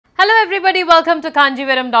Hello everybody, welcome to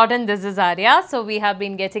Kanchivaram. This is Arya. So we have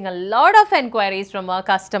been getting a lot of enquiries from our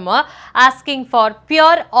customer asking for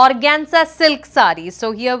pure organza silk sarees.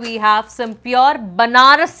 So here we have some pure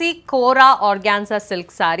Banarasi Kora organza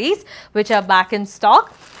silk sarees which are back in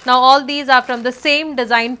stock. Now all these are from the same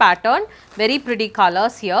design pattern, very pretty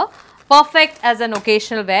colors here. Perfect as an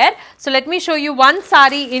occasional wear. So let me show you one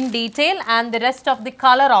saree in detail and the rest of the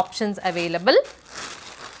color options available.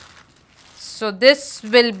 So this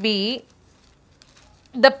will be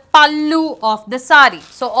the pallu of the sari.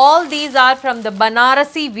 So all these are from the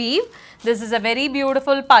Banarasi weave. This is a very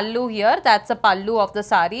beautiful pallu here. That's a pallu of the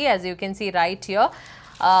sari, as you can see right here.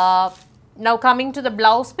 Now coming to the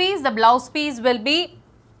blouse piece, the blouse piece will be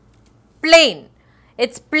plain.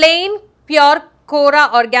 It's plain pure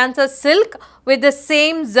Kora organza silk with the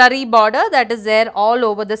same zari border that is there all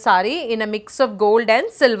over the sari in a mix of gold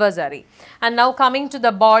and silver zari. And now coming to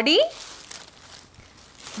the body.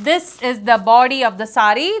 This is the body of the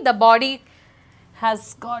sari. The body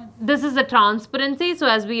has got, this is the transparency. So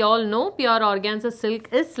as we all know, pure organza silk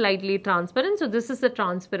is slightly transparent. So this is the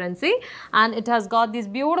transparency and it has got these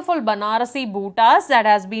beautiful Banarasi bootas that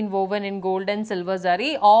has been woven in gold and silver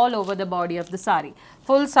zari all over the body of the sari.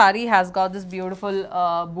 Full sari has got this beautiful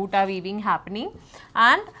boota weaving happening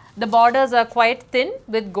and the borders are quite thin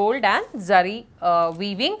with gold and zari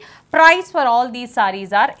weaving. Price for all these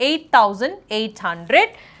saris are 8,800.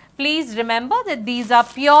 Please remember that these are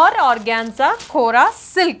pure organza Kora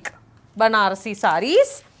silk Banarasi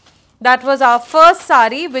saris. That was our first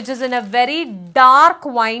sari, which is in a very dark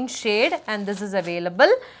wine shade, and this is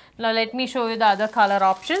available. Now let me show you the other color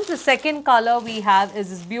options. The second color we have is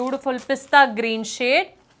this beautiful pista green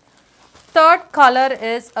shade. Third color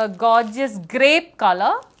is a gorgeous grape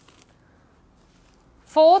color.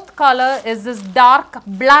 Fourth color is this dark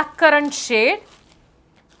blackcurrant shade.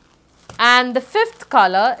 And the fifth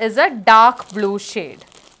color is a dark blue shade.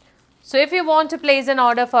 So if you want to place an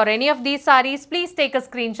order for any of these sarees, please take a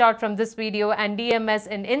screenshot from this video and DM us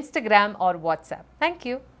in Instagram or WhatsApp. Thank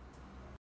you.